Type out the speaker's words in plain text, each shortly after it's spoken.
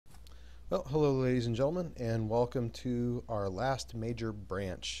Well, hello, ladies and gentlemen, and welcome to our last major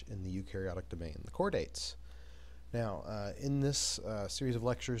branch in the eukaryotic domain, the chordates. Now, in this series of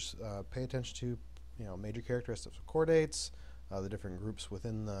lectures, pay attention to major characteristics of chordates, the different groups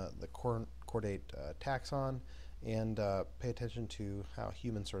within the chordate taxon, and pay attention to how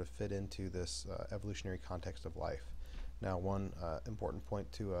humans sort of fit into this evolutionary context of life. Now, one important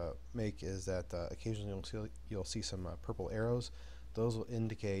point to make is that occasionally you'll see some purple arrows. Those will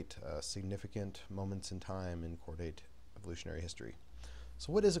indicate significant moments in time in chordate evolutionary history.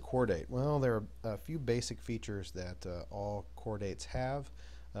 So what is a chordate? Well, there are a few basic features that all chordates have.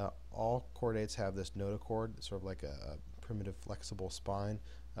 All chordates have this notochord, sort of like a primitive flexible spine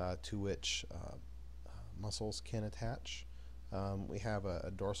to which muscles can attach. We have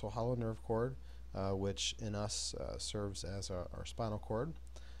a dorsal hollow nerve cord, which in us serves as our spinal cord,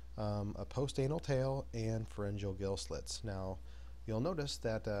 a postanal tail, and pharyngeal gill slits. Now, you'll notice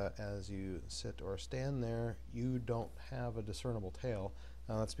that as you sit or stand there, you don't have a discernible tail.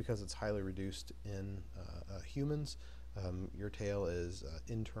 That's because it's highly reduced in humans. Your tail is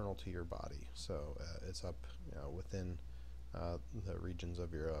internal to your body, so it's up within the regions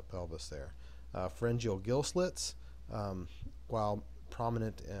of your pelvis there. Pharyngeal gill slits, while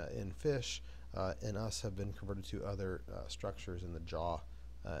prominent in fish, in us have been converted to other structures in the jaw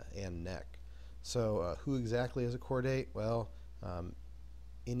and neck. So who exactly is a chordate? Well,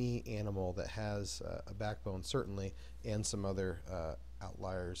 any animal that has a backbone, certainly, and some other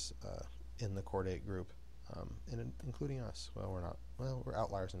outliers in the chordate group, including us. Well, we're not. Well, we're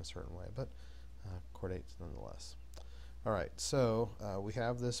outliers in a certain way, but chordates nonetheless. All right, so we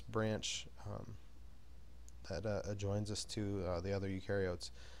have this branch that adjoins us to the other eukaryotes,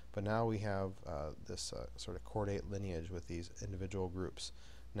 but now we have this sort of chordate lineage with these individual groups.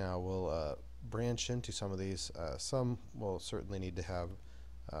 Now we'll branch into some of these. Some will certainly need to have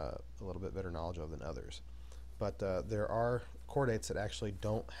a little bit better knowledge of than others. But there are chordates that actually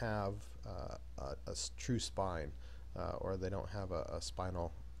don't have a true spine, or they don't have a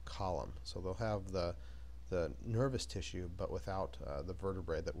spinal column. So they'll have the nervous tissue, but without the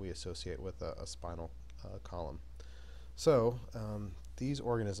vertebrae that we associate with a spinal column. So these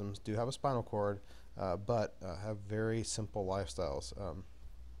organisms do have a spinal cord, but have very simple lifestyles.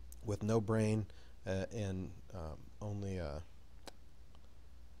 With no brain and only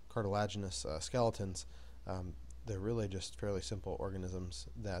cartilaginous skeletons, they're really just fairly simple organisms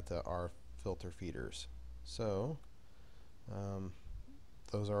that are filter feeders. So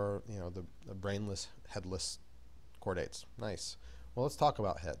those are the brainless, headless chordates. Nice. Well, let's talk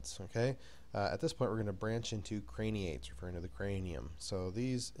about heads. Okay. At this point, we're going to branch into craniates, referring to the cranium. So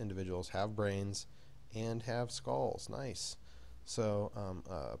these individuals have brains and have skulls. Nice. So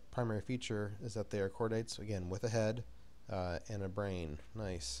primary feature is that they are chordates, again, with a head and a brain.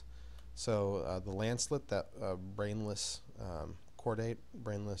 Nice. So the lancelet, that brainless chordate,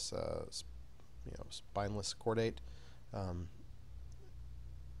 brainless, spineless chordate,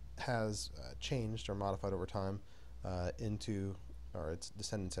 has changed or modified over time into, or its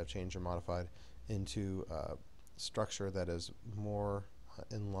descendants have changed or modified into structure that is more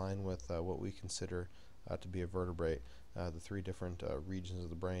in line with what we consider to be a vertebrate. The three different regions of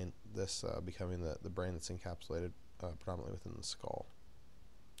the brain, this becoming the brain that's encapsulated predominantly within the skull.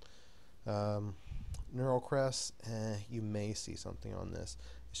 Neural crests, you may see something on this.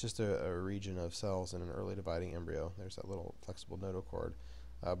 It's just a region of cells in an early dividing embryo. There's that little flexible notochord,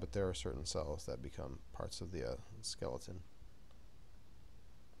 but there are certain cells that become parts of the skeleton.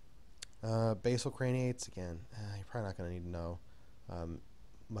 Basal craniates, again, you're probably not going to need to know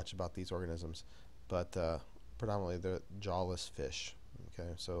much about these organisms, but predominantly they're jawless fish,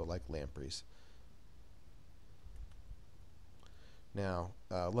 okay, so like lampreys. Now,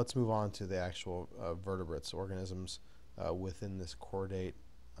 let's move on to the actual vertebrates, organisms within this chordate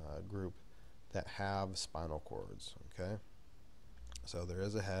group that have spinal cords, okay? So there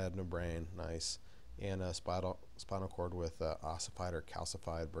is a head and a brain, nice, and a spinal cord with ossified or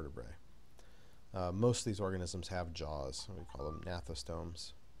calcified vertebrae. Most of these organisms have jaws. We call them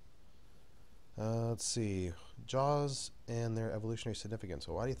gnathostomes. Let's see, jaws and their evolutionary significance.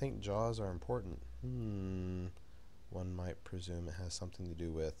 So why do you think jaws are important? One might presume it has something to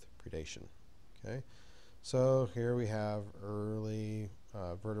do with predation. Okay, so here we have early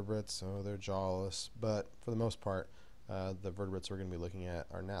vertebrates, so they're jawless, but for the most part, the vertebrates we're going to be looking at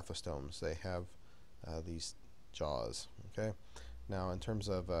are gnathostomes. They have these jaws. Okay, now in terms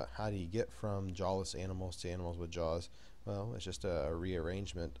of how do you get from jawless animals to animals with jaws, well, it's just a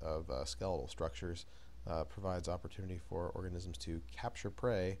rearrangement of skeletal structures, provides opportunity for organisms to capture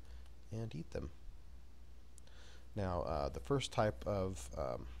prey and eat them. Now, the first type of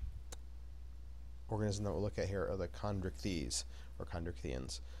organism that we'll look at here are the chondrichthyes, or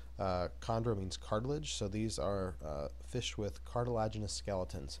chondrichthyans. Chondro means cartilage, so these are fish with cartilaginous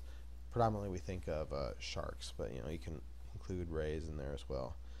skeletons. Predominantly we think of sharks, but you can include rays in there as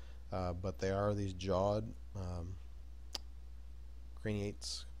well. But they are these jawed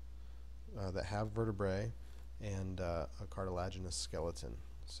craniates that have vertebrae and a cartilaginous skeleton.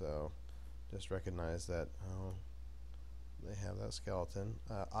 So just recognize that they have that skeleton.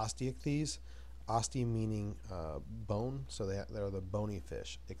 Osteichthyes, oste meaning bone, so they're the bony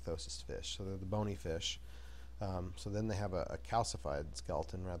fish, ichthyosis fish. So they're the bony fish. So then they have a calcified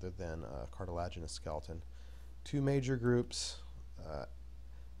skeleton rather than a cartilaginous skeleton. Two major groups,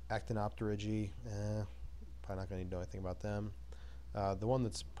 Actinopterygii, probably not going to need to know anything about them. The one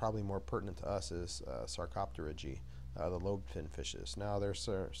that's probably more pertinent to us is Sarcopterygii, the lobed fin fishes. Now there's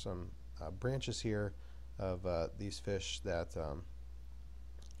some branches here of these fish that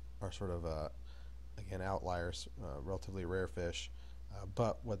are sort of, again, outliers, relatively rare fish.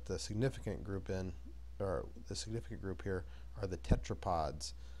 But what the significant group here are the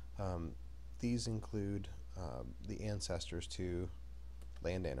tetrapods. These include the ancestors to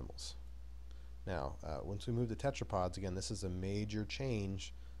land animals. Now, once we move to tetrapods, again, this is a major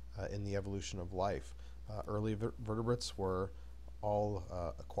change in the evolution of life. Early vertebrates were all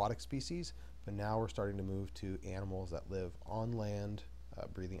aquatic species, but now we're starting to move to animals that live on land,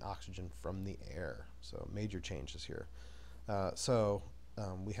 breathing oxygen from the air. So major changes here.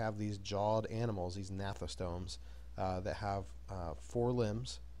 We have these jawed animals, these gnathostomes, that have 4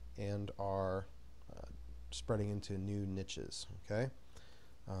 limbs and are spreading into new niches. Okay.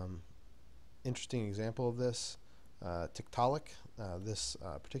 Interesting example of this, Tiktaalik. This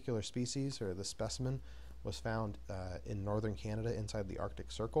particular species, or this specimen, was found in northern Canada inside the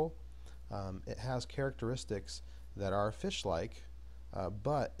Arctic Circle. It has characteristics that are fish-like,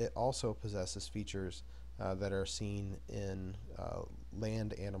 but it also possesses features that are seen in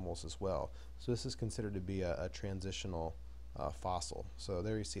land animals as well. So this is considered to be a transitional fossil. So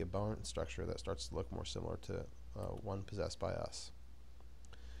there you see a bone structure that starts to look more similar to one possessed by us.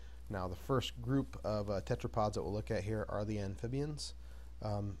 Now the first group of tetrapods that we'll look at here are the amphibians.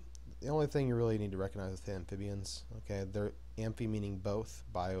 The only thing you really need to recognize with the amphibians, okay, they're amphi meaning both,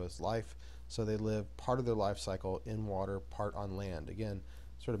 bio is life, so they live part of their life cycle in water, part on land. Again,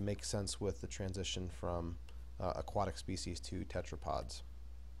 sort of makes sense with the transition from aquatic species to tetrapods.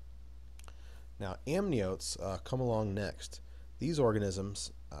 Now amniotes come along next. These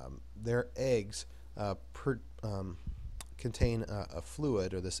organisms, their eggs contain a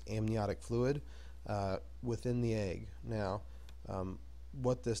fluid, or this amniotic fluid, within the egg. Now,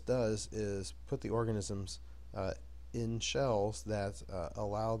 what this does is put the organisms in shells that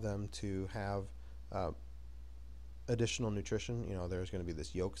allow them to have additional nutrition. There's going to be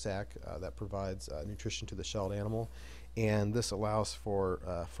this yolk sac that provides nutrition to the shelled animal, and this allows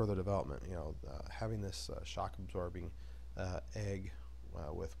for further development. Having this shock-absorbing egg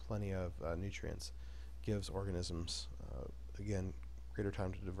with plenty of nutrients gives organisms, again, greater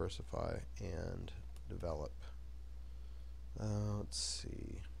time to diversify and develop. Let's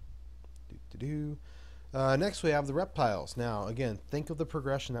see. Next we have the reptiles. Now, again, think of the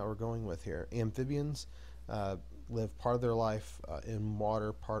progression that we're going with here. Amphibians live part of their life in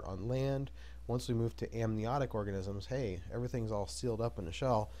water, part on land. Once we move to amniotic organisms, hey, everything's all sealed up in a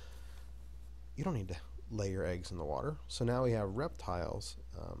shell. You don't need to lay your eggs in the water. So now we have reptiles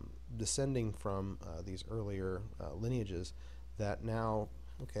descending from these earlier lineages that now,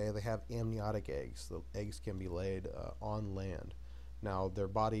 okay, they have amniotic eggs. The eggs can be laid on land. Now their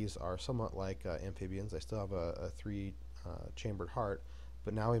bodies are somewhat like amphibians. They still have a 3-chambered heart,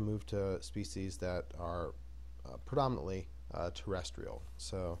 but now we move to species that are predominantly terrestrial.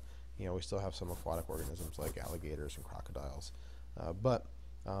 So we still have some aquatic organisms like alligators and crocodiles, but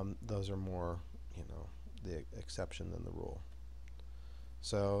those are more the exception than the rule.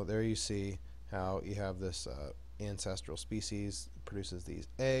 So there you see how you have this ancestral species produces these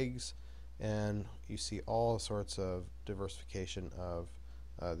eggs, and you see all sorts of diversification of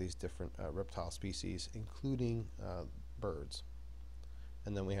these different reptile species, including birds.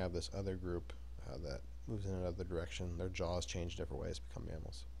 And then we have this other group that moves in another direction. Their jaws change different ways, become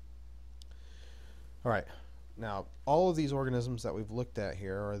mammals. All right, now all of these organisms that we've looked at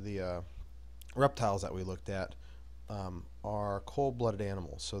here, or the reptiles that we looked at, are cold-blooded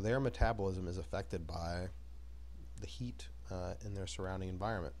animals. So their metabolism is affected by the heat in their surrounding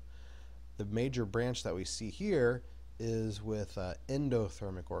environment. The major branch that we see here is with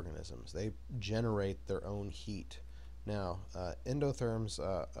endothermic organisms. They generate their own heat. Now, endotherms,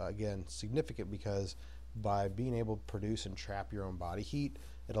 again, significant because by being able to produce and trap your own body heat,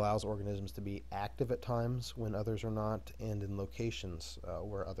 It allows organisms to be active at times when others are not, and in locations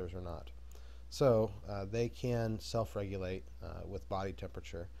where others are not. So they can self-regulate with body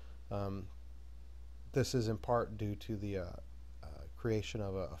temperature. Um, this is in part due to the creation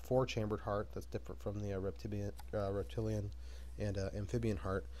of a four-chambered heart that's different from the reptilian and amphibian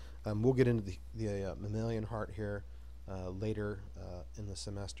heart. We'll get into the mammalian heart here later in the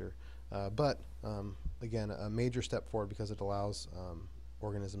semester. But again, a major step forward because it allows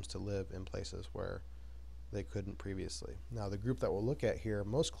organisms to live in places where they couldn't previously. Now, the group that we'll look at here,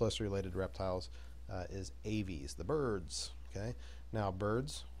 most closely related to reptiles, is aves, the birds. Okay. Now,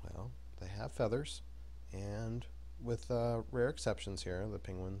 birds, well, they have feathers, and with rare exceptions here, the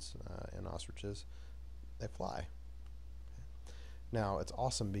penguins and ostriches, they fly. Now, it's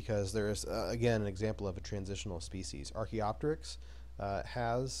awesome because there is, again, an example of a transitional species. Archaeopteryx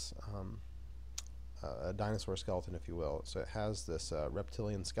has a dinosaur skeleton, if you will. So it has this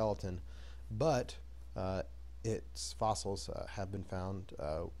reptilian skeleton, but its fossils have been found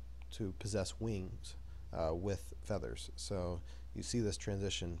to possess wings with feathers. So you see this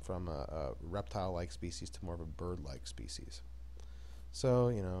transition from a reptile-like species to more of a bird-like species. So,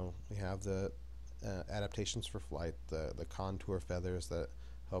 you know, we have the adaptations for flight, the contour feathers that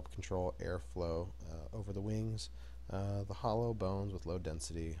help control airflow over the wings, the hollow bones with low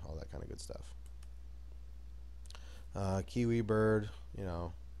density, all that kind of good stuff. Kiwi bird, you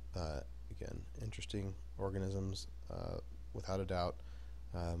know, again, interesting organisms without a doubt,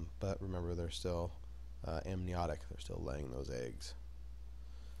 but remember they're still amniotic, they're still laying those eggs.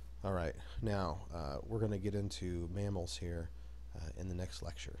 All right, now we're going to get into mammals here in the next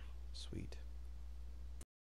lecture. Sweet.